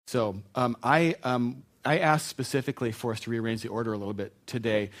I asked specifically for us to rearrange the order a little bit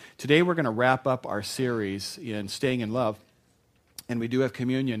today. Today we're going to wrap up our series in Staying in Love, and we do have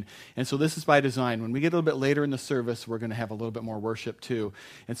communion. And so this is by design. When we get a little bit later in the service, we're going to have a little bit more worship too.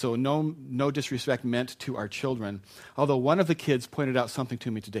 And so no disrespect meant to our children. Although one of the kids pointed out something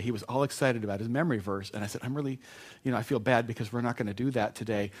to me today. He was all excited about his memory verse. And I said, I feel bad because we're not going to do that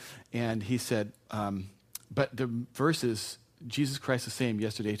today. And he said, but the verse is, Jesus Christ the same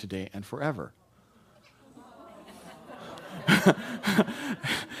yesterday, today, and forever.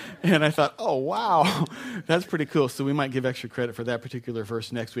 And I thought, oh, wow, that's pretty cool. So we might give extra credit for that particular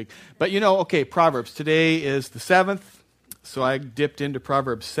verse next week. But Proverbs. Today is the 7th, so I dipped into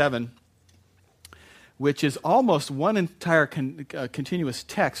Proverbs 7, which is almost one entire continuous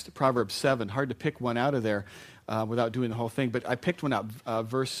text, Proverbs 7. Hard to pick one out of there without doing the whole thing. But I picked one out,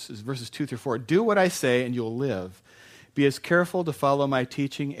 verses 2 through 4. Do what I say and you'll live. Be as careful to follow my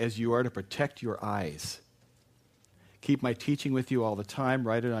teaching as you are to protect your eyes. Keep my teaching with you all the time.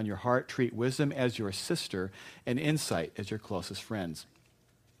 Write it on your heart. Treat wisdom as your sister and insight as your closest friends.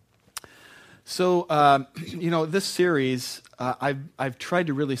 So, this series, I've tried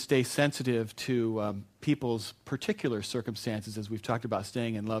to really stay sensitive to people's particular circumstances as we've talked about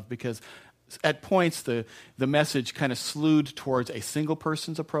staying in love, because at points the message kind of slewed towards a single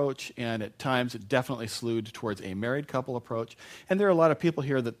person's approach, and at times it definitely slewed towards a married couple approach. And there are a lot of people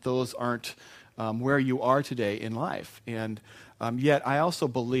here that those aren't where you are today in life. And yet I also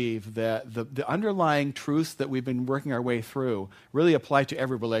believe that the underlying truths that we've been working our way through really apply to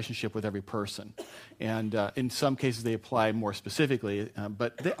every relationship with every person. And in some cases they apply more specifically,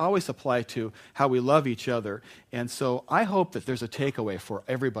 but they always apply to how we love each other. And so I hope that there's a takeaway for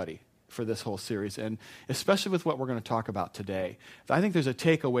everybody for this whole series, and especially with what we're going to talk about today. I think there's a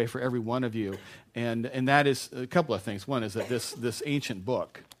takeaway for every one of you, and that is a couple of things. One is that this ancient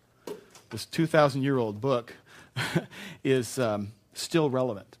book, this 2,000-year-old book, is still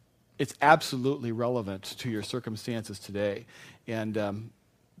relevant. It's absolutely relevant to your circumstances today. And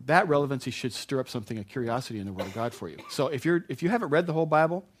that relevancy should stir up something of curiosity in the Word of God for you. So if you haven't read the whole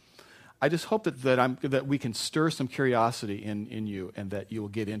Bible, I just hope that we can stir some curiosity in you, and that you will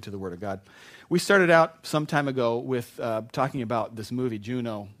get into the Word of God. We started out some time ago with talking about this movie,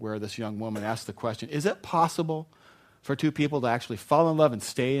 Juno, where this young woman asked the question, is it possible for two people to actually fall in love and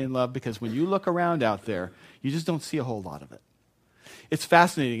stay in love? Because when you look around out there, you just don't see a whole lot of it. It's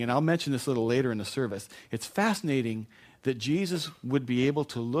fascinating, and I'll mention this a little later in the service. It's fascinating that Jesus would be able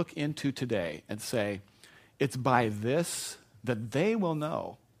to look into today and say, it's by this that they will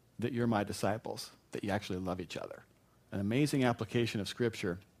know that you're my disciples, that you actually love each other. An amazing application of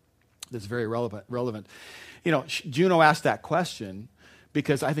Scripture that's very relevant. Juno asked that question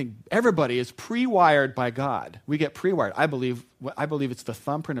because I think everybody is pre-wired by God. We get pre-wired. I believe it's the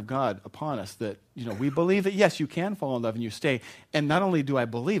thumbprint of God upon us that, we believe that, yes, you can fall in love and you stay. And not only do I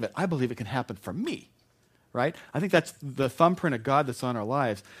believe it can happen for me, right? I think that's the thumbprint of God that's on our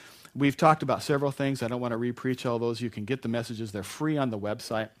lives. We've talked about several things. I don't want to re-preach all those. You can get the messages. They're free on the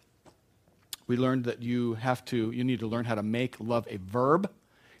website. We learned that you need to learn how to make love a verb.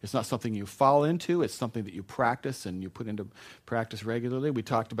 It's not something you fall into. It's something that you practice and you put into practice regularly. We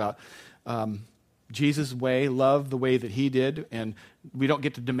talked about Jesus' way, love the way that he did, and we don't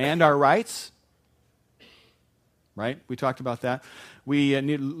get to demand our rights, right? We talked about that. We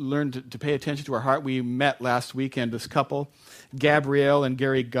need to learn to pay attention to our heart. We met last weekend, this couple, Gabrielle and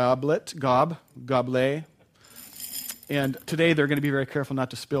Gary Goblet, and today they're going to be very careful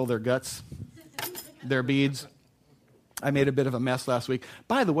not to spill their guts, their beads. I made a bit of a mess last week.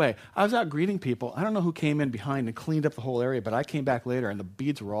 By the way, I was out greeting people. I don't know who came in behind and cleaned up the whole area, but I came back later, and the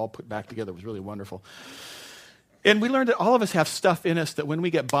beads were all put back together. It was really wonderful. And we learned that all of us have stuff in us that when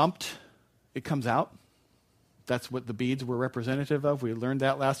we get bumped, it comes out. That's what the beads were representative of. We learned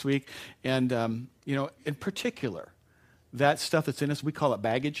that last week. And, in particular, that stuff that's in us, we call it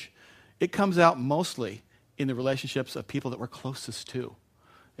baggage. It comes out mostly in the relationships of people that we're closest to.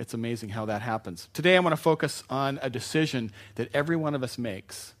 It's amazing how that happens. Today I want to focus on a decision that every one of us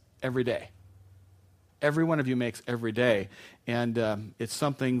makes every day. Every one of you makes every day. And it's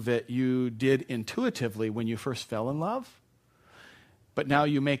something that you did intuitively when you first fell in love, but now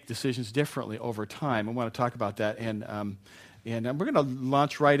you make decisions differently over time. I want to talk about that. And we're going to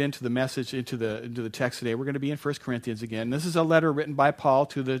launch right into the message, into the text today. We're going to be in 1 Corinthians again. This is a letter written by Paul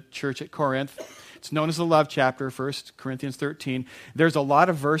to the church at Corinth. It's known as the love chapter, 1 Corinthians 13. There's a lot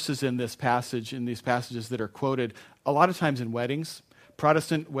of verses in this passage, in these passages that are quoted a lot of times in weddings.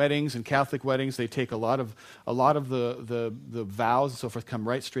 Protestant weddings and Catholic weddings, they take a lot of the vows and so forth come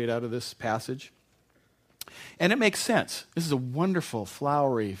right straight out of this passage. And it makes sense. This is a wonderful,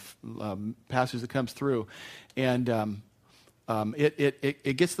 flowery passage that comes through. And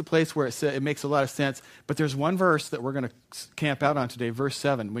it gets to the place where it makes a lot of sense. But there's one verse that we're going to camp out on today, verse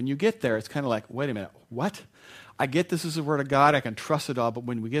 7. When you get there, it's kind of like, wait a minute, what? I get this is the word of God. I can trust it all. But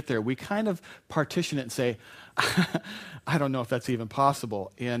when we get there, we kind of partition it and say, I don't know if that's even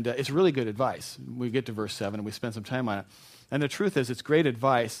possible. And it's really good advice. We get to verse 7 and we spend some time on it. And the truth is, it's great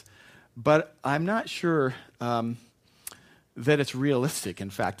advice. But I'm not sure that it's realistic,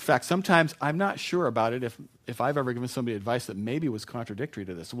 in fact. In fact, sometimes I'm not sure about it if I've ever given somebody advice that maybe was contradictory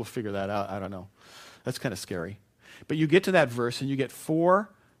to this. We'll figure that out. I don't know. That's kind of scary. But you get to that verse and you get 4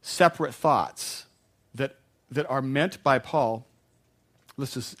 separate thoughts that are meant by Paul,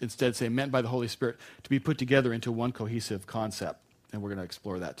 let's just instead say meant by the Holy Spirit, to be put together into one cohesive concept. And we're going to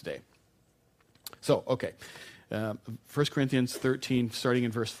explore that today. So, okay. 1 Corinthians 13, starting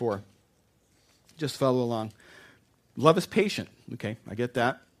in verse 4. Just follow along. Love is patient. Okay, I get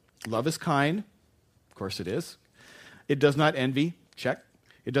that. Love is kind. Of course it is. It does not envy. Check.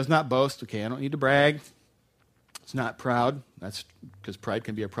 It does not boast. Okay, I don't need to brag. It's not proud. That's because pride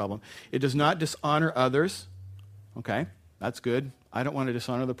can be a problem. It does not dishonor others. Okay, that's good. I don't want to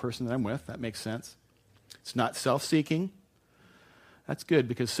dishonor the person that I'm with. That makes sense. It's not self-seeking. That's good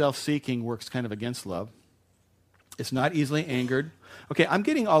because self-seeking works kind of against love. It's not easily angered. Okay, I'm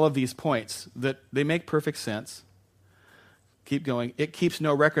getting all of these points that they make perfect sense. Keep going. It keeps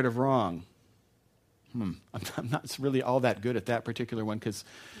no record of wrong. I'm not really all that good at that particular one because,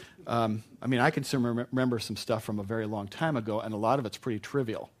 I can still remember some stuff from a very long time ago, and a lot of it's pretty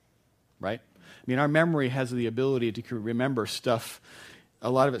trivial, right? I mean, our memory has the ability to remember stuff.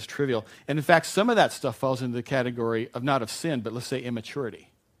 A lot of it's trivial. And in fact, some of that stuff falls into the category of not of sin, but let's say immaturity,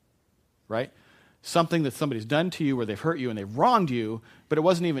 right? Something that somebody's done to you where they've hurt you and they've wronged you, but it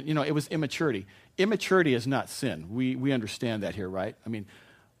wasn't even, it was immaturity. Immaturity is not sin. We understand that here, right? I mean,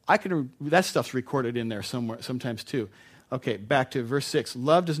 that stuff's recorded in there somewhere, sometimes too. Okay, back to verse 6.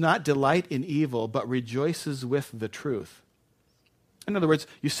 Love does not delight in evil, but rejoices with the truth. In other words,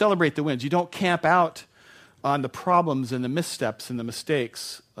 you celebrate the wins. You don't camp out on the problems and the missteps and the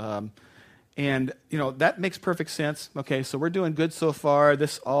mistakes. And, that makes perfect sense. Okay, so we're doing good so far.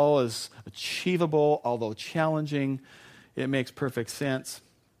 This all is achievable, although challenging. It makes perfect sense.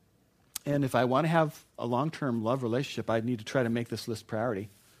 And if I want to have a long-term love relationship, I need to try to make this list priority.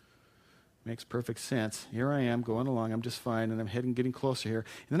 Makes perfect sense. Here I am going along. I'm just fine, and I'm getting closer here.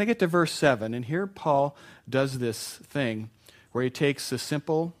 And then I get to verse 7, and here Paul does this thing where he takes a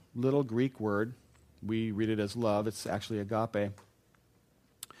simple little Greek word. We read it as love. It's actually agape.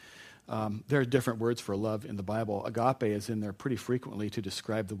 There are different words for love in the Bible. Agape is in there pretty frequently to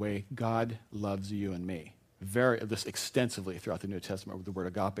describe the way God loves you and me. This extensively throughout the New Testament, the word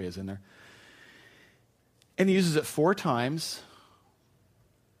agape is in there. And he uses it 4 times.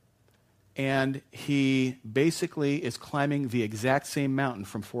 And he basically is climbing the exact same mountain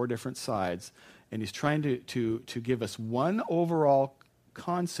from 4 different sides. And he's trying to give us one overall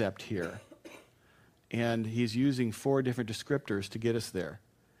concept here. And he's using 4 different descriptors to get us there.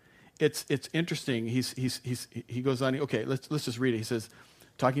 It's interesting. He goes on. Okay, let's just read it. He says,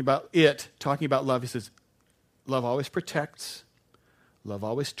 talking about love. He says, love always protects, love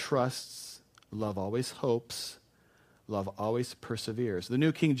always trusts, love always hopes, love always perseveres. The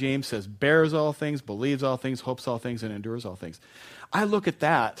New King James says, bears all things, believes all things, hopes all things, and endures all things. I look at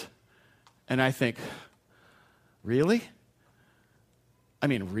that and I think, really? I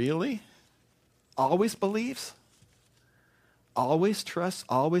mean, really? Always believes? Always trusts,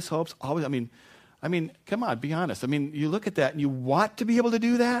 always hopes, always, I mean, come on, be honest. I mean, you look at that and you want to be able to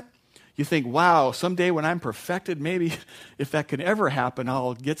do that. You think, wow, someday when I'm perfected, maybe if that could ever happen,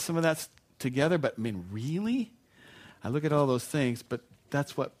 I'll get some of that together. But I mean, really? I look at all those things, but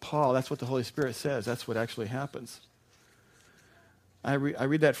that's what the Holy Spirit says. That's what actually happens. I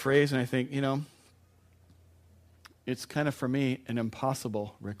read that phrase and I think, it's kind of for me an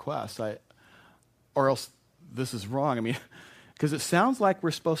impossible request. Or else this is wrong. I mean, because it sounds like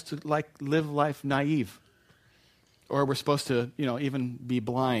we're supposed to live life naive. Or we're supposed to, even be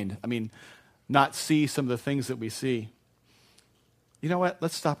blind. I mean, not see some of the things that we see. You know what?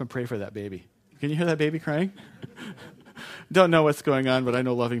 Let's stop and pray for that baby. Can you hear that baby crying? Don't know what's going on, but I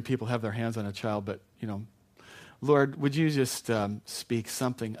know loving people have their hands on a child. But, Lord, would you just speak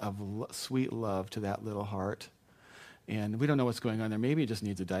something of sweet love to that little heart? And we don't know what's going on there. Maybe it just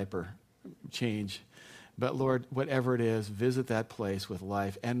needs a diaper change. But Lord, whatever it is, visit that place with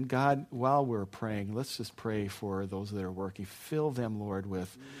life. And God, while we're praying, let's just pray for those that are working. Fill them, Lord,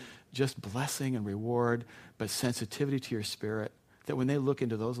 with just blessing and reward, but sensitivity to your Spirit, that when they look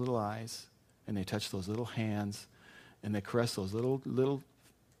into those little eyes and they touch those little hands, and they caress those little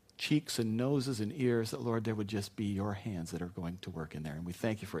cheeks and noses and ears, that, Lord, there would just be your hands that are going to work in there. And we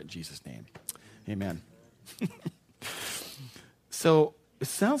thank you for it in Jesus' name. Amen. So it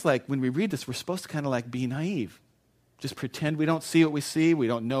sounds like when we read this, we're supposed to kind of like be naive. Just pretend we don't see what we see, we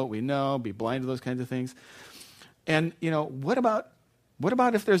don't know what we know, be blind to those kinds of things. And, what about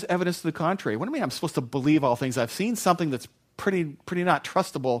if there's evidence to the contrary? What do you mean I'm supposed to believe all things? I've seen something that's pretty not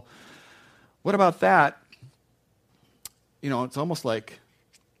trustable. What about that? It's almost like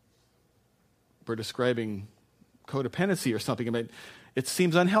we're describing codependency or something. I mean, it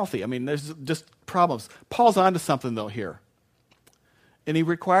seems unhealthy. I mean, there's just problems. Paul's onto something, though, here. And he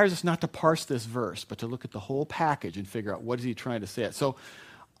requires us not to parse this verse, but to look at the whole package and figure out what is he trying to say. So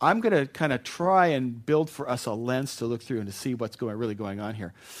I'm going to kind of try and build for us a lens to look through and to see what's really going on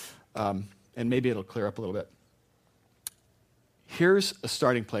here. And maybe it'll clear up a little bit. Here's a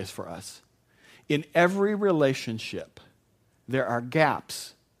starting place for us. In every relationship, there are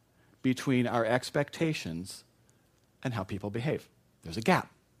gaps between our expectations and how people behave. There's a gap.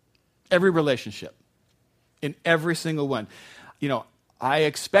 Every relationship. In every single one. I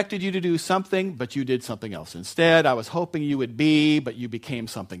expected you to do something, but you did something else instead. I was hoping you would be, but you became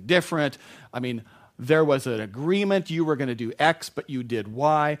something different. I mean, there was an agreement. You were going to do X, but you did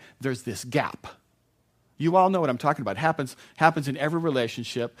Y. There's this gap. You all know what I'm talking about. It happens in every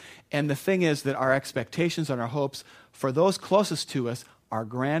relationship. And the thing is that our expectations and our hopes for those closest to us are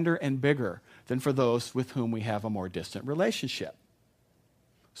grander and bigger than for those with whom we have a more distant relationship.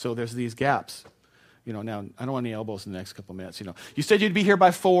 So there's these gaps. Now, I don't want any elbows in the next couple of minutes. You said you'd be here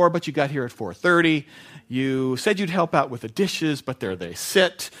by 4, but you got here at 4:30. You said you'd help out with the dishes, but there they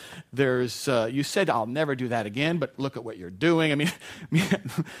sit. You said, I'll never do that again, but look at what you're doing. I mean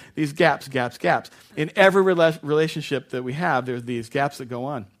these gaps. In every relationship that we have, there's these gaps that go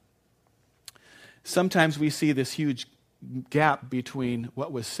on. Sometimes we see this huge gap between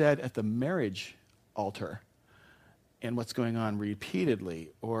what was said at the marriage altar and what's going on repeatedly,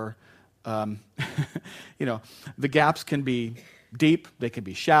 or the gaps can be deep, they can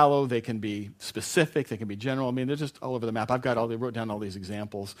be shallow, they can be specific, they can be general. I mean, they're just all over the map. I wrote down all these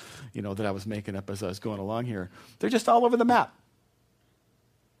examples, that I was making up as I was going along here. They're just all over the map.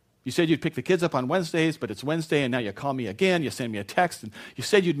 You said you'd pick the kids up on Wednesdays, but it's Wednesday, and now you call me again, you send me a text, and you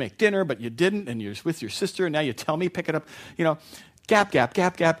said you'd make dinner, but you didn't, and you're with your sister, and now you tell me, pick it up.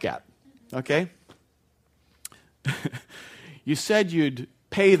 Gap. Okay? You said you'd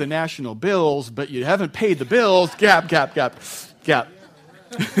pay the national bills, but you haven't paid the bills. Gap.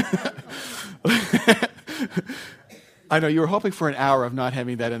 I know you were hoping for an hour of not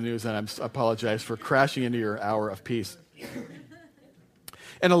having that in the news, and I apologize for crashing into your hour of peace.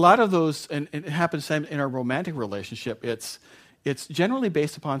 And a lot of those, and it happens in our romantic relationship, it's generally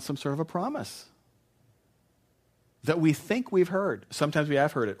based upon some sort of a promise that we think we've heard. Sometimes we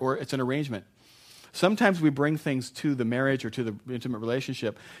have heard it, or it's an arrangement. Sometimes we bring things to the marriage or to the intimate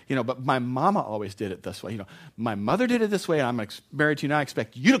relationship, but my mama always did it this way. My mother did it this way, and I'm married to you now, I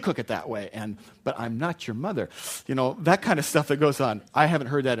expect you to cook it that way, but I'm not your mother. That kind of stuff that goes on. I haven't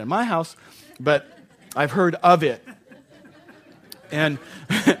heard that in my house, but I've heard of it. And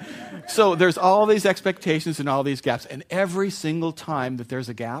so there's all these expectations and all these gaps, and every single time that there's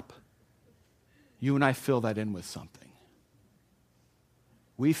a gap, you and I fill that in with something.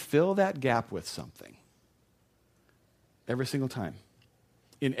 We fill that gap with something. Every single time.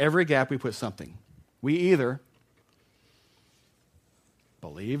 In every gap, we put something. We either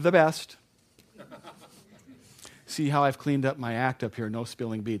believe the best. See how I've cleaned up my act up here, no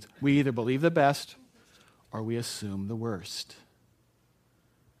spilling beads. We either believe the best or we assume the worst.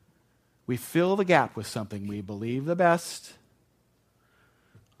 We fill the gap with something. We believe the best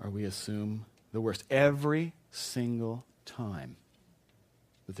or we assume the worst. Every single time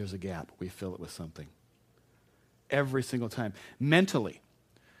that there's a gap, we fill it with something. Every single time. Mentally,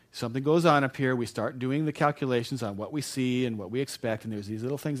 something goes on up here, we start doing the calculations on what we see and what we expect, and there's these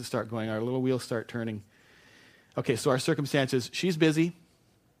little things that start going, our little wheels start turning. Okay, so our circumstances, she's busy,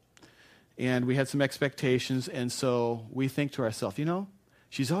 and we had some expectations, and so we think to ourselves,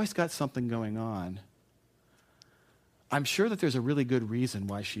 she's always got something going on. I'm sure that there's a really good reason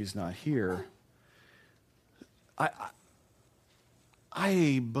why she's not here.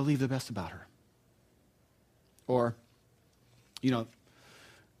 I believe the best about her. Or,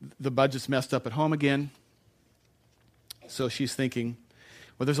 the budget's messed up at home again. So she's thinking,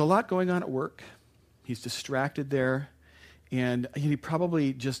 well, there's a lot going on at work. He's distracted there. And he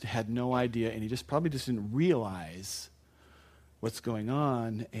probably just had no idea, and he probably just didn't realize what's going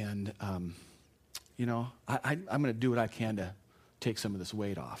on. And, I'm going to do what I can to take some of this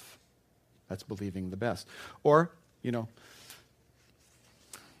weight off. That's believing the best. Or,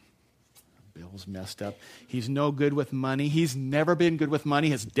 Bill's messed up. He's no good with money. He's never been good with money.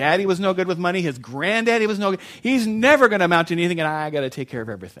 His daddy was no good with money. His granddaddy was no good. He's never going to amount to anything, and I got to take care of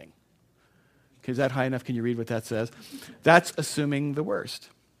everything. Okay, is that high enough? Can you read what that says? That's assuming the worst.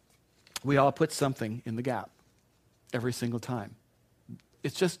 We all put something in the gap every single time.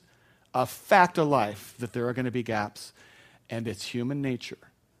 It's just a fact of life that there are going to be gaps, and it's human nature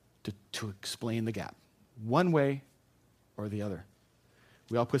to explain the gap, one way or the other.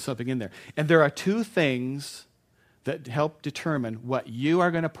 We all put something in there. And there are two things that help determine what you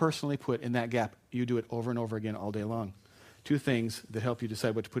are going to personally put in that gap. You do it over and over again all day long. Two things that help you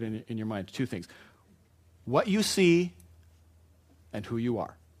decide what to put in your mind. Two things. What you see and who you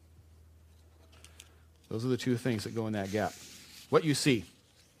are. Those are the two things that go in that gap. What you see.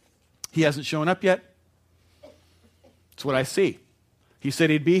 He hasn't shown up yet. It's what I see. He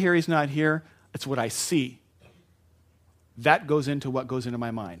said he'd be here. He's not here. It's what I see. That goes into what goes into my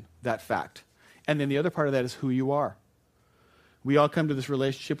mind, that fact. And then the other part of that is who you are. We all come to this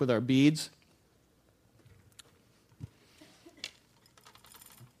relationship with our beads.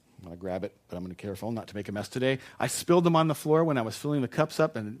 I'm going to grab it, but I'm going to be careful not to make a mess today. I spilled them on the floor when I was filling the cups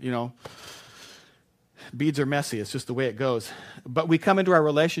up, and, beads are messy. It's just the way it goes. But we come into our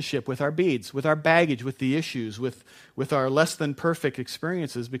relationship with our beads, with our baggage, with the issues, with our less than perfect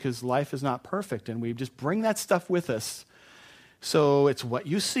experiences, because life is not perfect, and we just bring that stuff with us. So it's what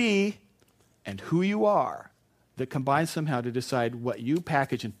you see and who you are that combine somehow to decide what you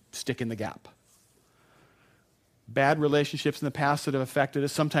package and stick in the gap. Bad relationships in the past that have affected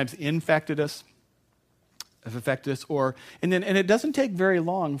us, sometimes infected us, have affected us, and it doesn't take very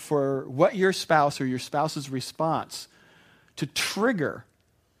long for what your spouse or your spouse's response to trigger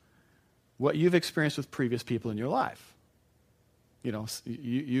what you've experienced with previous people in your life.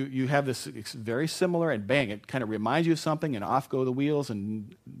 You have this very similar, and bang, it kind of reminds you of something, and off go the wheels,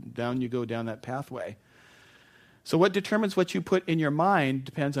 and down you go down that pathway. So what determines what you put in your mind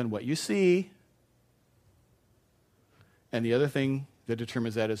depends on what you see, and the other thing that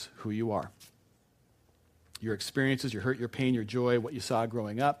determines that is who you are. Your experiences, your hurt, your pain, your joy, what you saw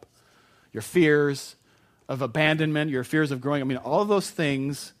growing up, your fears of abandonment, your fears of growing up. All of those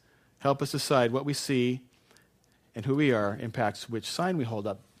things help us decide what we see and who we are impacts which sign we hold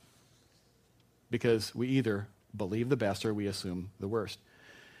up, because we either believe the best or we assume the worst.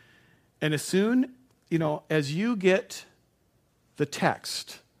 And as soon, as you get the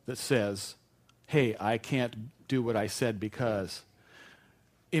text that says, hey, I can't do what I said because,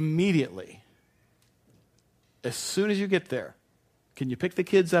 immediately, as soon as you get there, can you pick the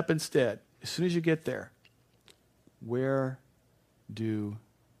kids up instead? As soon as you get there, where do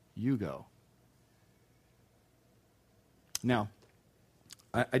you go? Now,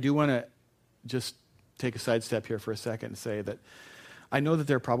 I do want to just take a sidestep here for a second and say that I know that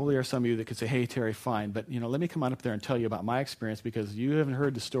there probably are some of you that could say, hey, Terry, fine, but let me come on up there and tell you about my experience, because you haven't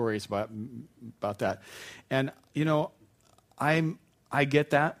heard the stories about that. And, I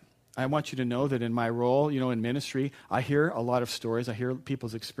get that. I want you to know that in my role, in ministry, I hear a lot of stories. I hear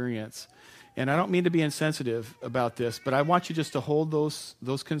people's experience. And I don't mean to be insensitive about this, but I want you just to hold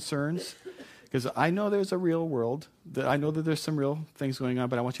those concerns, because I know there's a real world. I know that there's some real things going on,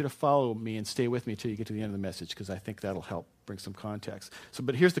 but I want you to follow me and stay with me until you get to the end of the message, because I think that'll help bring some context.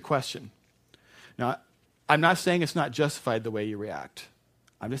 But here's the question. Now, I'm not saying it's not justified the way you react.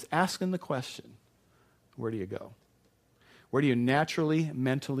 I'm just asking the question, where do you go? Where do you naturally,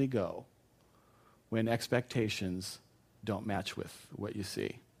 mentally go when expectations don't match with what you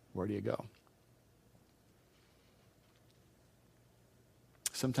see? Where do you go?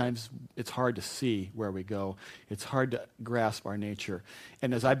 Sometimes it's hard to see where we go. It's hard to grasp our nature.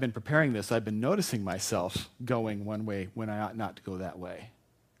 And as I've been preparing this, I've been noticing myself going one way when I ought not to go that way.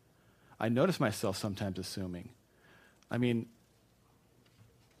 I notice myself sometimes assuming.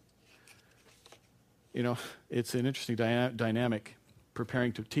 It's an interesting dynamic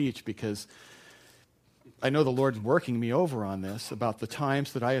preparing to teach, because I know the Lord's working me over on this about the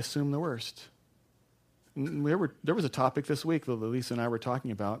times that I assume the worst. There was a topic this week that Lisa and I were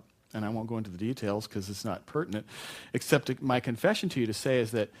talking about, and I won't go into the details because it's not pertinent, except my confession to you to say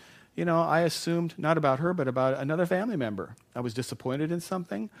is that, I assumed not about her, but about another family member. I was disappointed in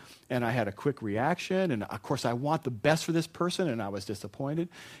something, and I had a quick reaction, and of course I want the best for this person, and I was disappointed.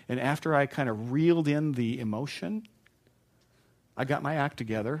 And after I kind of reeled in the emotion, I got my act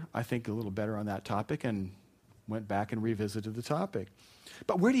together, I think a little better on that topic, and went back and revisited the topic.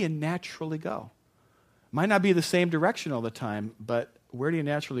 But where do you naturally go? Might not be the same direction all the time, but where do you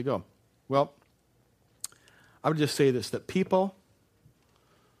naturally go? Well, I would just say this, that people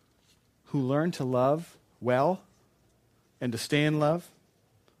who learn to love well and to stay in love,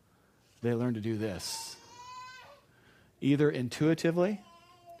 they learn to do this. Either intuitively,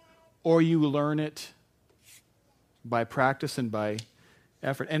 or you learn it by practice and by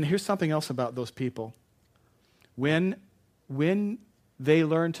effort. And here's something else about those people. When they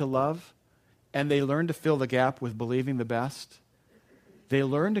learn to love and they learn to fill the gap with believing the best, they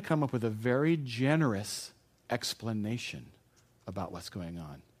learn to come up with a very generous explanation about what's going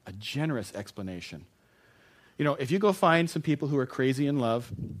on. A generous explanation. You know, if you go find some people who are crazy in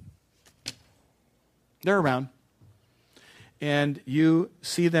love, they're around, and you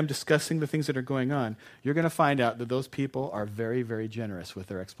see them discussing the things that are going on, you're going to find out that those people are very, very generous with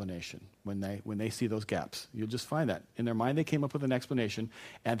their explanation when they see those gaps. You'll just find that. In their mind, they came up with an explanation,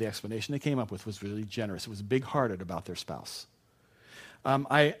 and the explanation they came up with was really generous. It was big-hearted about their spouse.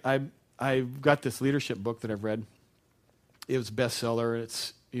 I've got this leadership book that I've read. It was a bestseller.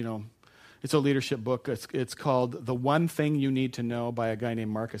 It's a leadership book. It's called The One Thing You Need to Know by a guy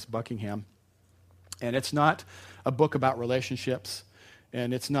named Marcus Buckingham. And it's not a book about relationships,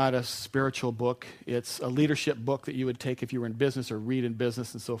 and it's not a spiritual book. It's a leadership book that you would take if you were in business or read in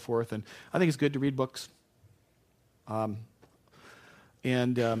business and so forth. And I think it's good to read books. So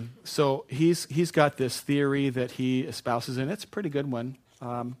he's got this theory that he espouses, and it's a pretty good one.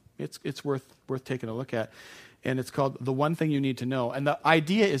 It's worth taking a look at. And it's called The One Thing You Need to Know. And the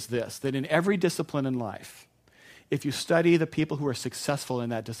idea is this, that in every discipline in life, if you study the people who are successful in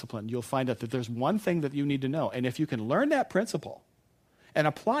that discipline, you'll find out that there's one thing that you need to know. And if you can learn that principle and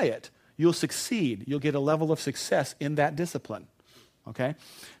apply it, you'll succeed. You'll get a level of success in that discipline. Okay?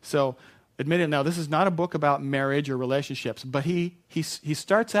 So, admit it now, this is not a book about marriage or relationships, but he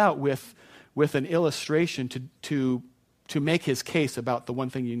starts out with an illustration to make his case about the one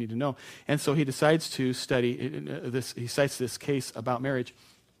thing you need to know. And so he decides to study this. He cites this case about marriage.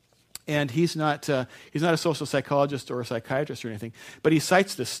 And he's not a social psychologist or a psychiatrist or anything, but he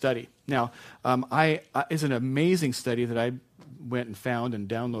cites this study. Now, it's an amazing study that I went and found and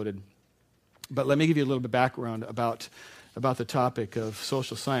downloaded. But let me give you a little bit of background about the topic of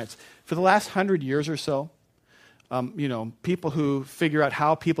social science. For the last 100 years or so, people who figure out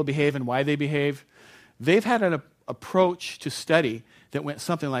how people behave and why they behave, they've had an approach to study that went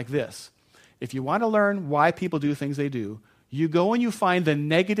something like this. If you want to learn why people do things they do, you go and you find the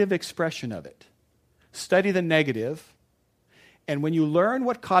negative expression of it. Study the negative, and when you learn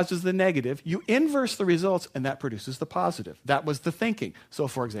what causes the negative, you inverse the results, and that produces the positive. That was the thinking. So,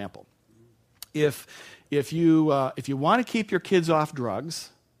 for example, if you want to keep your kids off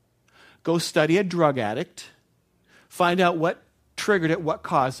drugs, go study a drug addict, find out what triggered it, what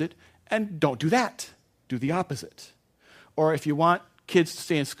caused it, and don't do that. Do the opposite. Or if you want kids to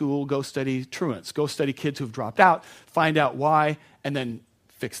stay in school, go study truants. Go study kids who've dropped out, find out why, and then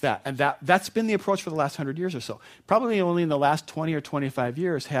fix that. And that's been the approach for the last 100 years or so. Probably only in the last 20 or 25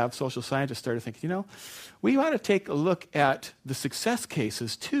 years have social scientists started thinking, we ought to take a look at the success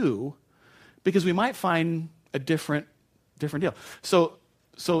cases too, because we might find a different deal. So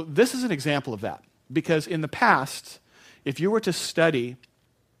this is an example of that. Because in the past, if you were to study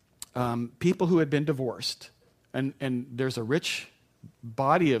people who had been divorced, and there's a rich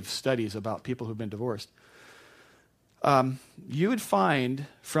body of studies about people who've been divorced, you would find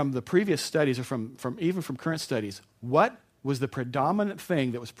from the previous studies or from even from current studies, what was the predominant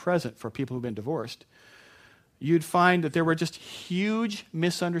thing that was present for people who've been divorced. You'd find that there were just huge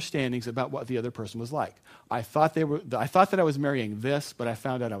misunderstandings about what the other person was like. I thought that I was marrying this, but I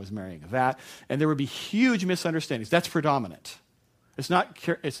found out I was marrying that, and there would be huge misunderstandings. That's predominant. It's not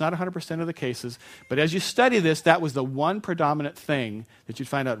 100% of the cases, but as you study this, that was the one predominant thing that you'd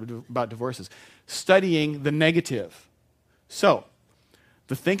find out about divorces. Studying the negative. So,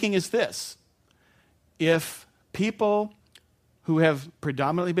 the thinking is this. If people who have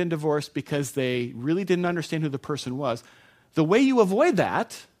predominantly been divorced because they really didn't understand who the person was, the way you avoid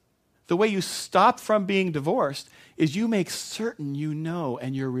that, the way you stop from being divorced, is you make certain you know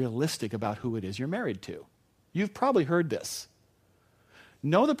and you're realistic about who it is you're married to. You've probably heard this.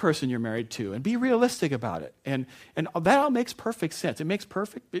 Know the person you're married to and be realistic about it. And that all makes perfect sense.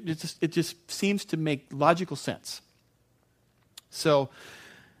 It just seems to make logical sense. So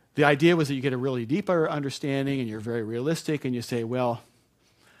the idea was that you get a really deeper understanding and you're very realistic and you say, well,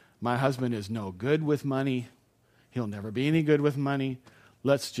 my husband is no good with money. He'll never be any good with money.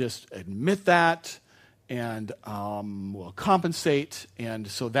 Let's just admit that and we'll compensate. And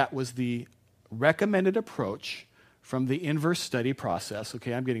so that was the recommended approach from the inverse study process.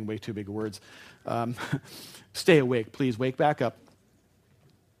 Okay, I'm getting way too big words. Stay awake, please. Wake back up.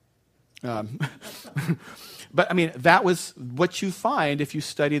 Um, but I mean, that was what you find if you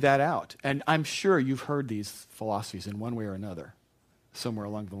study that out. And I'm sure you've heard these philosophies in one way or another, somewhere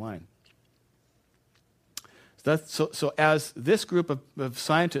along the line. So as this group of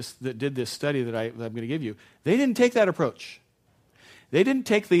scientists that did this study that I'm going to give you, they didn't take that approach. They didn't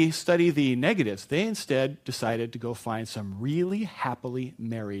study the negatives. They instead decided to go find some really happily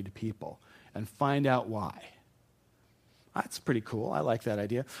married people and find out why. That's pretty cool. I like that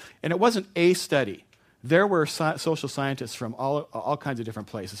idea. And it wasn't a study. There were social scientists from all kinds of different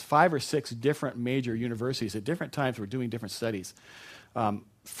places. 5 or 6 different major universities at different times were doing different studies.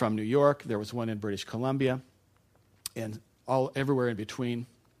 From New York, there was one in British Columbia, and everywhere in between.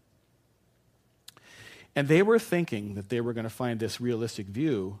 And they were thinking that they were going to find this realistic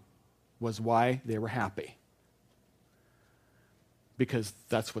view was why they were happy. Because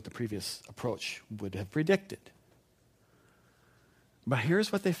that's what the previous approach would have predicted. But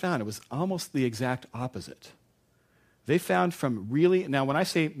here's what they found. It was almost the exact opposite. They found now when I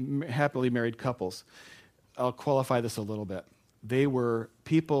say happily married couples, I'll qualify this a little bit. They were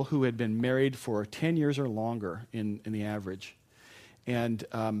people who had been married for 10 years or longer in the average. And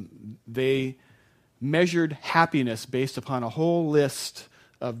they measured happiness based upon a whole list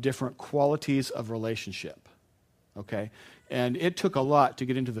of different qualities of relationship. Okay? And it took a lot to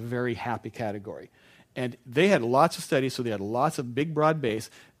get into the very happy category. And they had lots of studies, so they had lots of big, broad base.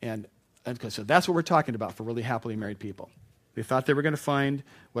 And so that's what we're talking about for really happily married people. They thought they were going to find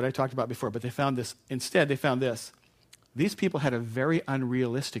what I talked about before, but they found this. Instead, they found this. These people had a very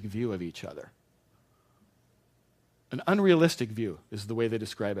unrealistic view of each other. An unrealistic view is the way they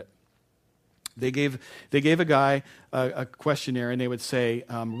describe it. They gave a guy a questionnaire, and they would say,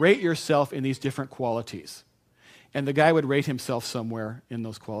 rate yourself in these different qualities. And the guy would rate himself somewhere in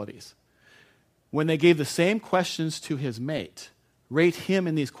those qualities. When they gave the same questions to his mate, rate him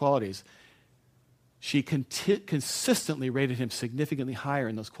in these qualities, she consistently rated him significantly higher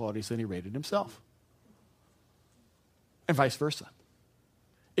in those qualities than he rated himself. And vice versa.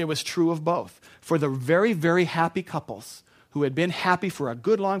 It was true of both. For the very, very happy couples who had been happy for a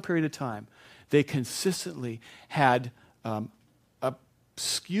good long period of time, they consistently had a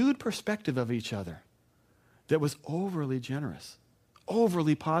skewed perspective of each other that was overly generous,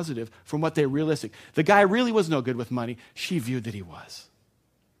 overly positive from what they realistic. The guy really was no good with money. She viewed that he was.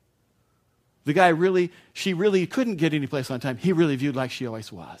 The guy she really couldn't get any place on time. He really viewed like she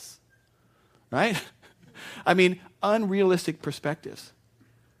always was. Right? I mean, unrealistic perspectives.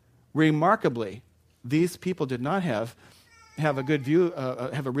 Remarkably, these people did not have a good view,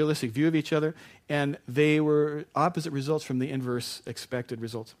 have a realistic view of each other, and they were opposite results from the inverse expected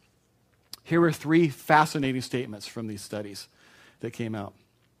results. Here were 3 fascinating statements from these studies that came out.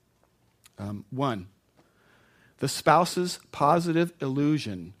 1, the spouse's positive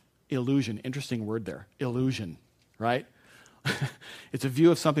illusion, interesting word there, illusion, right? It's a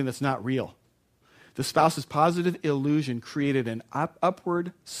view of something that's not real. The spouse's positive illusion created an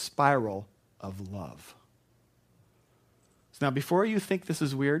upward spiral of love. So now, before you think this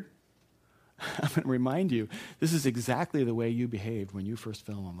is weird, I'm going to remind you, this is exactly the way you behaved when you first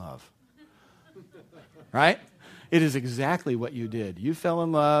fell in love. Right? It is exactly what you did. You fell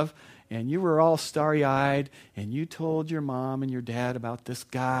in love, and you were all starry-eyed, and you told your mom and your dad about this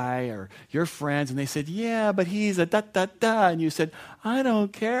guy or your friends, and they said, yeah, but he's a da-da-da. And you said, I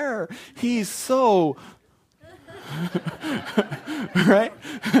don't care. He's so... Right?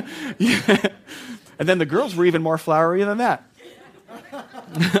 Yeah. And then the girls were even more flowery than that.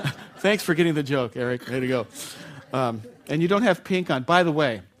 Thanks for getting the joke, Eric. Way to go. And you don't have pink on. By the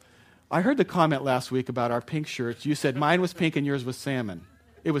way, I heard the comment last week about our pink shirts. You said mine was pink and yours was salmon.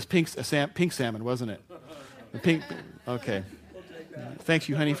 It was pink salmon, wasn't it? Pink. Okay. Thanks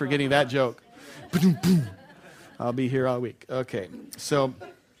you, honey, for getting that joke. I'll be here all week. Okay. So,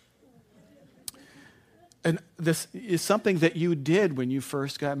 and this is something that you did when you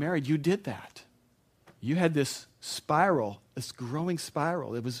first got married. You did that. You had this spiral, this growing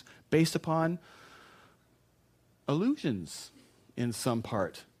spiral. It was based upon illusions in some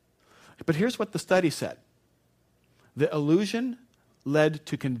part. But here's what the study said. The illusion led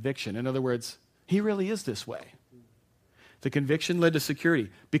to conviction. In other words, he really is this way. The conviction led to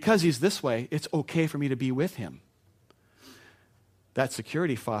security. Because he's this way, it's okay for me to be with him. That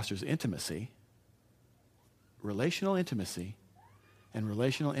security fosters intimacy, relational intimacy, and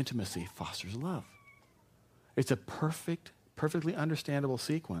relational intimacy fosters love. It's a perfectly understandable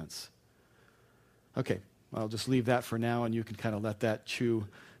sequence. Okay, I'll just leave that for now, and you can kind of let that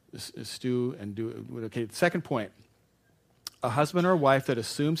stew and do it. Okay, second point. A husband or wife that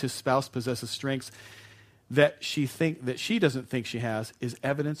assumes his spouse possesses strengths that she doesn't think she has is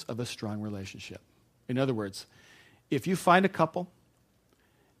evidence of a strong relationship. In other words, if you find a couple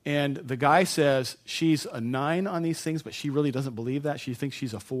and the guy says she's a 9 on these things, but she really doesn't believe that, she thinks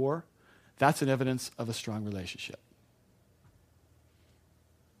she's a 4, that's an evidence of a strong relationship.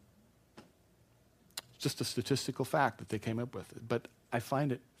 It's just a statistical fact that they came up with, but I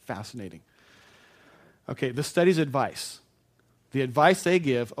find it fascinating. Okay, the study's advice. The advice they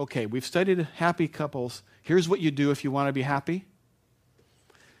give, okay, we've studied happy couples. Here's what you do if you want to be happy.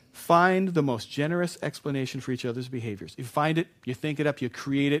 Find the most generous explanation for each other's behaviors. You find it, you think it up, you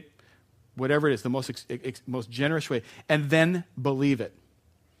create it, whatever it is, the most generous way, and then believe it.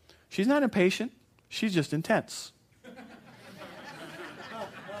 She's not impatient. She's just intense.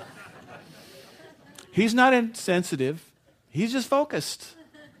 He's not insensitive. He's just focused.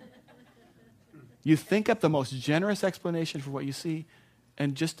 You think up the most generous explanation for what you see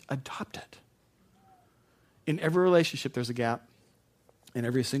and just adopt it. In every relationship, there's a gap. And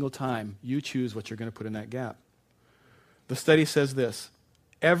every single time, you choose what you're going to put in that gap. The study says this: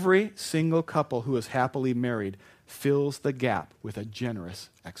 every single couple who is happily married fills the gap with a generous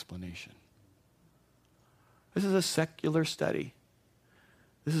explanation. This is a secular study.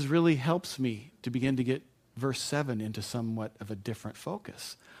 This really helps me to begin to get verse 7 into somewhat of a different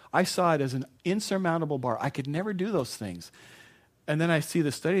focus. I saw it as an insurmountable bar. I could never do those things. And then I see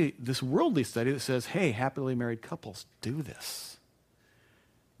the study, this worldly study that says, hey, happily married couples do this.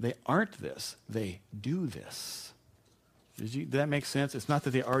 They aren't this, they do this. Did that make sense? It's not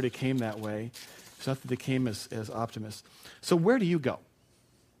that they already came that way. It's not that they came as optimists. So where do you go?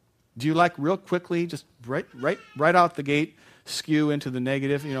 Do you like real quickly, just right out the gate, skew into the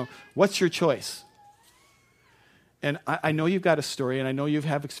negative? What's your choice? And I know you've got a story, and I know you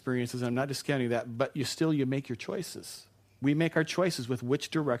have experiences, and I'm not discounting that, but you make your choices. We make our choices with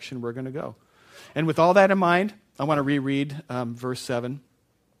which direction we're going to go. And with all that in mind, I want to reread verse 7.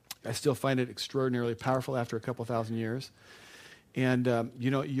 I still find it extraordinarily powerful after a couple thousand years. And,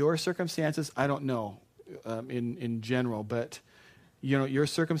 your circumstances, I don't know in general, but, your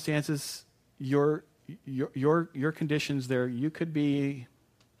circumstances, your conditions there, you could be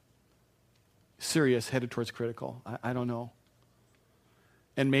serious, headed towards critical. I don't know.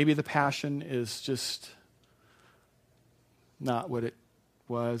 And maybe the passion is just not what it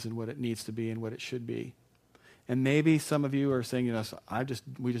was and what it needs to be and what it should be. And maybe some of you are saying,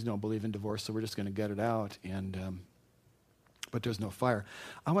 we just don't believe in divorce, so we're just going to gut it out, but there's no fire.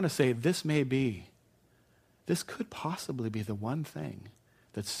 I want to say this could possibly be the one thing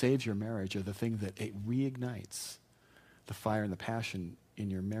that saves your marriage, or the thing that it reignites the fire and the passion in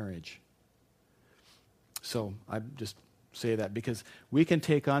your marriage. So I just say that because we can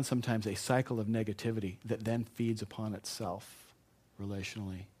take on sometimes a cycle of negativity that then feeds upon itself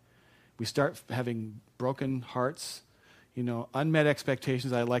relationally. We start having broken hearts, unmet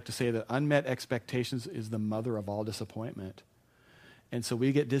expectations. I like to say that unmet expectations is the mother of all disappointment. And so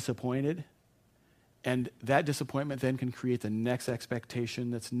we get disappointed, and that disappointment then can create the next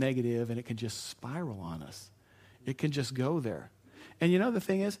expectation that's negative, and it can just spiral on us. It can just go there. And the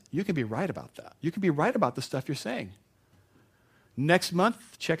thing is, you can be right about that. You can be right about the stuff you're saying. Next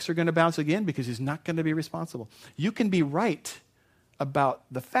month, checks are going to bounce again because he's not going to be responsible. You can be right about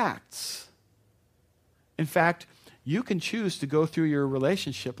the facts. In fact, you can choose to go through your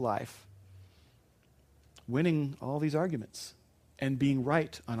relationship life winning all these arguments and being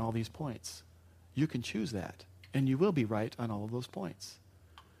right on all these points. You can choose that, and you will be right on all of those points.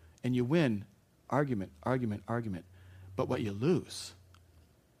 And you win argument. But what you lose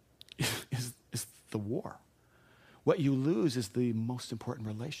is the war. What you lose is the most important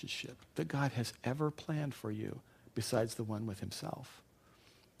relationship that God has ever planned for you besides the one with himself.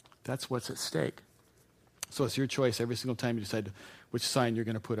 That's what's at stake. So it's your choice every single time you decide which sign you're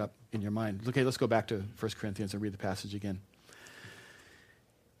going to put up in your mind. Okay, let's go back to 1 Corinthians and read the passage again.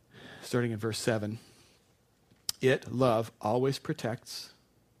 Starting in verse 7. Love, always protects.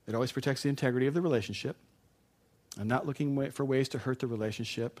 It always protects the integrity of the relationship. I'm not looking for ways to hurt the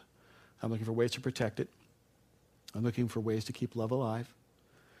relationship. I'm looking for ways to protect it. I'm looking for ways to keep love alive.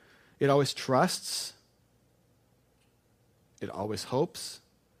 It always trusts. It always hopes.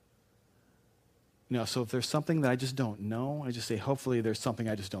 So if there's something that I just don't know, I just say, hopefully there's something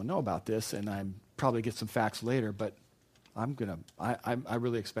I just don't know about this, and I probably get some facts later, but I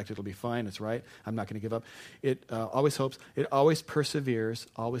really expect it'll be fine. It's right. I'm not going to give up. It always hopes. It always perseveres,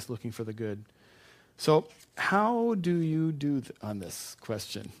 always looking for the good. So how do you do on this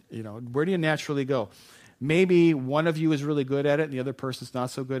question? Where do you naturally go? Maybe one of you is really good at it and the other person's not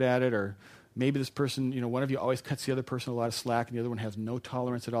so good at it, or maybe this person, one of you always cuts the other person a lot of slack and the other one has no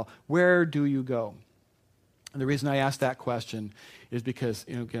tolerance at all. Where do you go? And the reason I ask that question is because,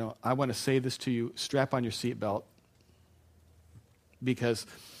 I want to say this to you, strap on your seatbelt, because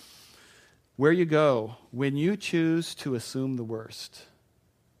where you go, when you choose to assume the worst,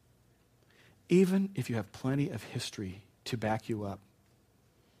 even if you have plenty of history to back you up,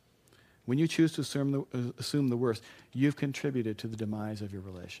 when you choose to assume the worst, you've contributed to the demise of your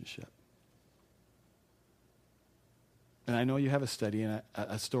relationship. And I know you have a study and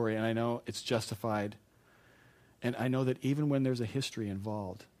a story, and I know it's justified. And I know that even when there's a history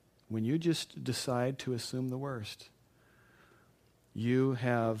involved, when you just decide to assume the worst, you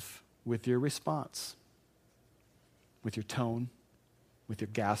have, with your response, with your tone, with your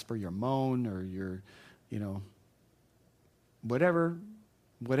gasp or your moan or your, whatever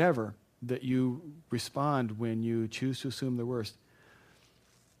that you respond when you choose to assume the worst,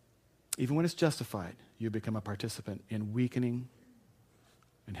 even when it's justified, you become a participant in weakening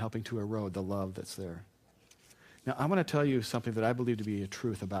and helping to erode the love that's there. Now, I want to tell you something that I believe to be a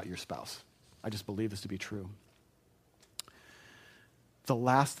truth about your spouse. I just believe this to be true. The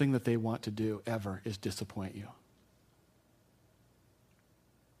last thing that they want to do ever is disappoint you.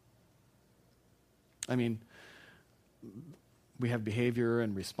 I mean, we have behavior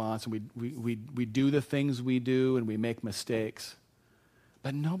and response, and we do the things we do, and we make mistakes.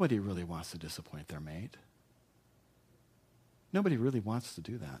 But nobody really wants to disappoint their mate. Nobody really wants to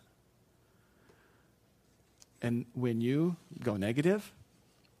do that. And when you go negative,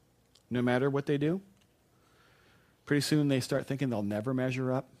 no matter what they do, pretty soon they start thinking they'll never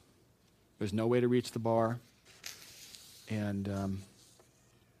measure up. There's no way to reach the bar. And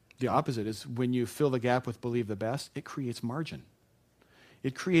the opposite is when you fill the gap with believe the best, it creates margin.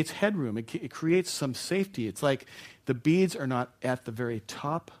 It creates headroom. It creates some safety. It's like the beads are not at the very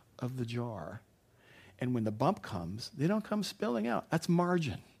top of the jar. And when the bump comes, they don't come spilling out. That's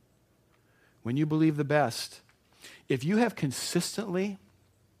margin. When you believe the best, if you have consistently,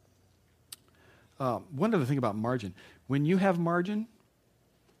 one other thing about margin, when you have margin,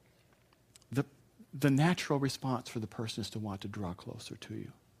 the natural response for the person is to want to draw closer to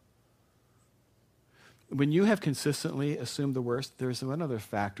you. When you have consistently assumed the worst, there's one other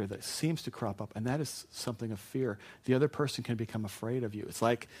factor that seems to crop up, and that is something of fear. The other person can become afraid of you. It's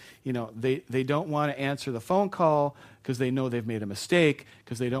like, they don't want to answer the phone call because they know they've made a mistake,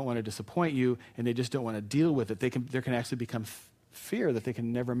 because they don't want to disappoint you, and they just don't want to deal with it. There can actually become fear that they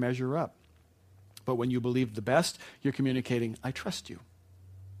can never measure up. But when you believe the best, you're communicating, I trust you.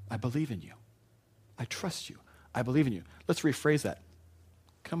 I believe in you. I trust you. I believe in you. Let's rephrase that.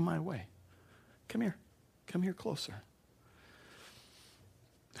 Come my way. Come here. Come here closer.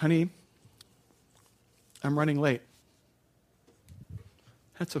 Honey, I'm running late.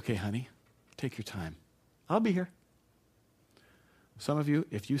 That's okay, honey. Take your time. I'll be here. Some of you,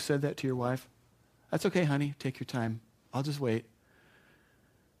 if you said that to your wife, that's okay, honey. Take your time. I'll just wait.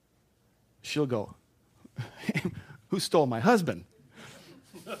 She'll go, who stole my husband?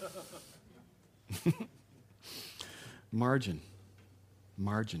 Margin.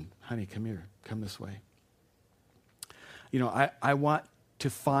 Honey, come here. Come this way. I want to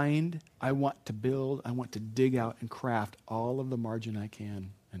find, I want to build, I want to dig out and craft all of the margin I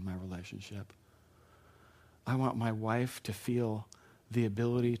can in my relationship. I want my wife to feel the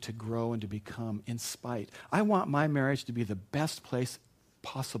ability to grow and to become in spite. I want my marriage to be the best place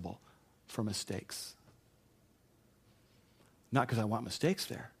possible for mistakes. Not because I want mistakes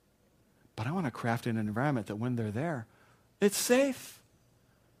there, but I want to craft an environment that when they're there, it's safe.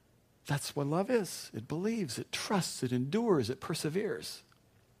 That's what love is. It believes, it trusts, it endures, it perseveres.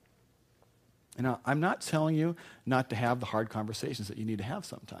 And now, I'm not telling you not to have the hard conversations that you need to have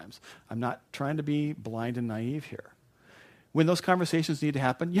sometimes. I'm not trying to be blind and naive here. When those conversations need to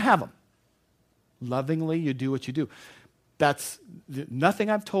happen, you have them. Lovingly, you do what you do. Nothing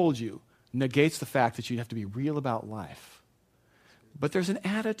I've told you negates the fact that you have to be real about life. But there's an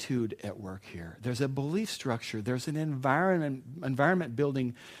attitude at work here. There's a belief structure. There's an environment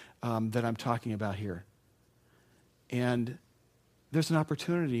building that I'm talking about here. And there's an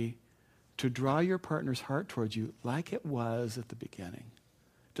opportunity to draw your partner's heart towards you like it was at the beginning.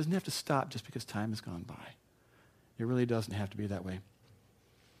 It doesn't have to stop just because time has gone by. It really doesn't have to be that way.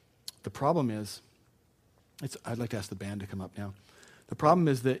 The problem is, I'd like to ask the band to come up now. The problem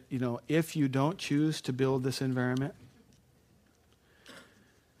is that, if you don't choose to build this environment,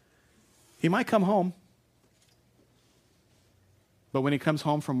 he might come home, but when he comes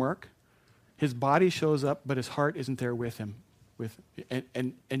home from work, his body shows up, but his heart isn't there with him.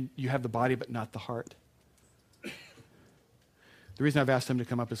 And you have the body, but not the heart. The reason I've asked him to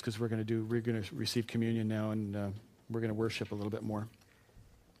come up is because we're going to receive communion now, and we're going to worship a little bit more.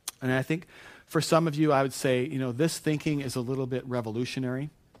 And I think for some of you, I would say, this thinking is a little bit revolutionary.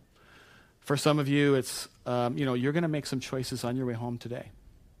 For some of you, it's, you're going to make some choices on your way home today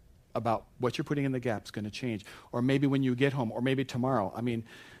about what you're putting in the gap is going to change. Or maybe when you get home, or maybe tomorrow. I mean,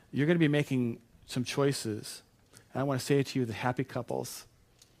 you're going to be making some choices. And I want to say to you that happy couples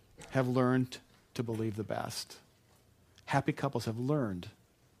have learned to believe the best. Happy couples have learned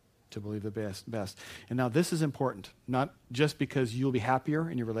to believe the best. And now this is important, not just because you'll be happier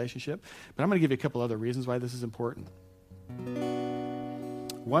in your relationship, but I'm going to give you a couple other reasons why this is important.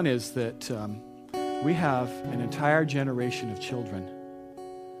 One is that we have an entire generation of children.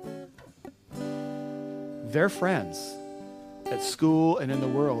 Their friends at school and in the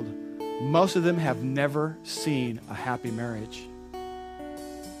world, most of them have never seen a happy marriage.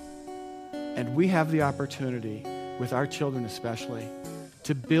 And we have the opportunity, with our children especially,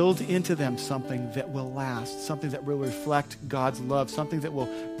 to build into them something that will last, something that will reflect God's love, something that will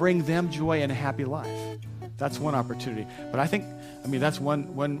bring them joy and a happy life. That's one opportunity. But I think, that's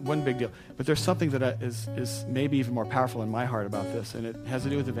one big deal. But there's something that is maybe even more powerful in my heart about this, and it has to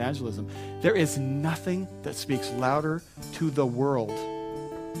do with evangelism. There is nothing that speaks louder to the world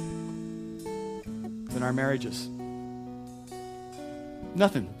than our marriages.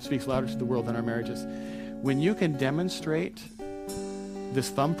 Nothing speaks louder to the world than our marriages. When you can demonstrate this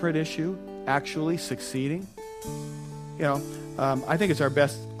thumbprint issue actually succeeding, I think it's our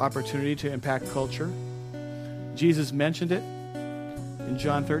best opportunity to impact culture. Jesus mentioned it in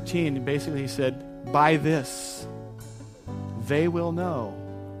John 13, and basically he said, by this, they will know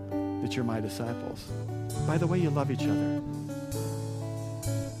that you're my disciples. By the way you love each other.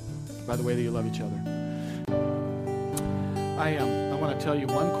 By the way that you love each other. I want to tell you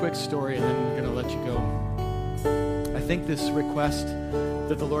one quick story, and then I'm going to let you go. I think this request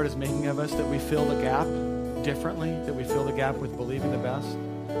that the Lord is making of us, that we fill the gap differently, that we fill the gap with believing the best.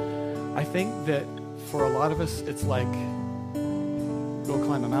 I think that for a lot of us, it's like, go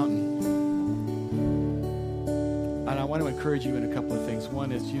climb a mountain. And I want to encourage you in a couple of things.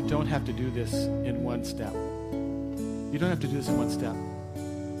 One is you don't have to do this in one step. You don't have to do this in one step.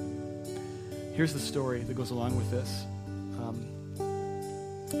 Here's the story that goes along with this.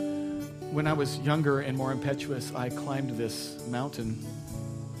 When I was younger and more impetuous, I climbed this mountain.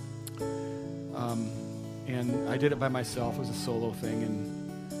 And I did it by myself. It was a solo thing.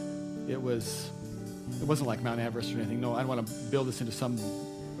 And it wasn't like Mount Everest or anything. No, I don't want to build this into some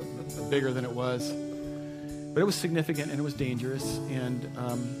bigger than it was. But it was significant and it was dangerous. And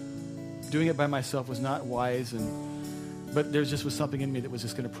doing it by myself was not wise. But there just was something in me that was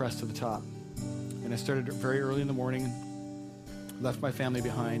just going to press to the top. And I started very early in the morning, left my family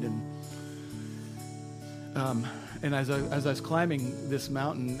behind, and as I was climbing this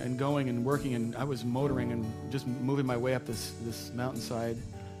mountain and going and working, and I was motoring and just moving my way up this mountainside,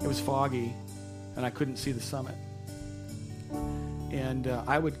 it was foggy, and I couldn't see the summit. And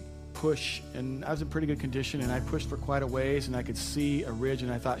I would push, and I was in pretty good condition, and I pushed for quite a ways, and I could see a ridge,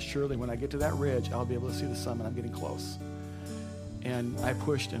 and I thought, surely when I get to that ridge, I'll be able to see the summit. I'm getting close. And I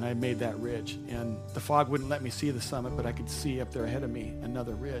pushed, and I made that ridge. And the fog wouldn't let me see the summit, but I could see up there ahead of me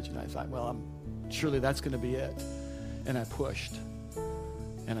another ridge. And I thought, well, surely that's going to be it. And I pushed,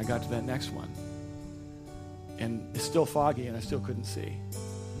 and I got to that next one. And it's still foggy, and I still couldn't see.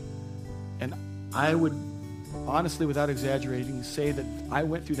 And I would, honestly, without exaggerating, say that I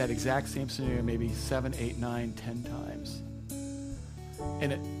went through that exact same scenario maybe 7, 8, 9, 10 times.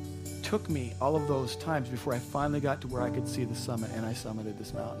 And it took me all of those times before I finally got to where I could see the summit, and I summited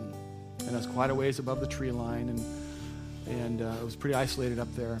this mountain. And I was quite a ways above the tree line, and it was pretty isolated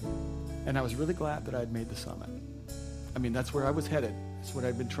up there. And I was really glad that I had made the summit. That's where I was headed. That's what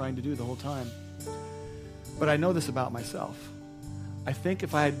I'd been trying to do the whole time. But I know this about myself. I think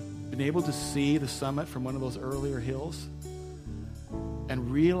if I had been able to see the summit from one of those earlier hills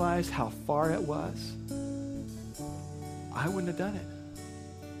and realized how far it was, I wouldn't have done it.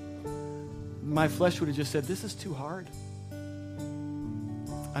 My flesh would have just said, this is too hard.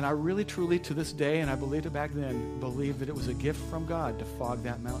 And I really, truly, to this day, and I believed it back then, believed that it was a gift from God to fog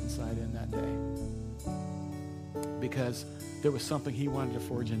that mountainside in that day. Because there was something he wanted to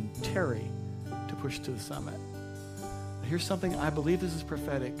forge in Terry to push to the summit. Here's something, I believe this is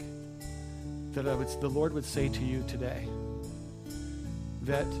prophetic, that the Lord would say to you today.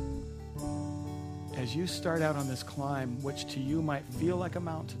 That as you start out on this climb, which to you might feel like a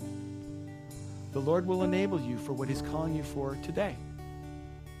mountain, the Lord will enable you for what he's calling you for today.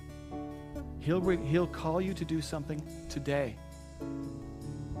 He'll call you to do something today.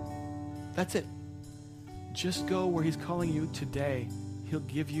 That's it. Just go where he's calling you today. He'll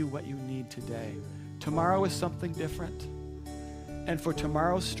give you what you need today. Tomorrow is something different. And for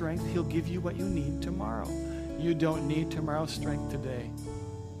tomorrow's strength, he'll give you what you need tomorrow. You don't need tomorrow's strength today.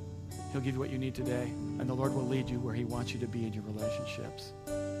 He'll give you what you need today. And the Lord will lead you where he wants you to be in your relationships.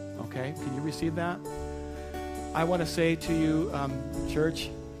 Okay? Can you receive that? I want to say to you, church,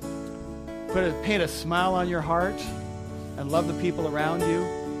 paint a smile on your heart and love the people around you.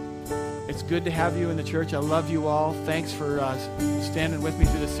 It's good to have you in the church. I love you all. Thanks for standing with me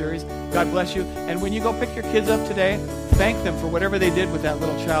through this series. God bless you. And when you go pick your kids up today, thank them for whatever they did with that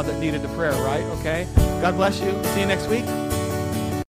little child that needed a prayer, right? Okay? God bless you. See you next week.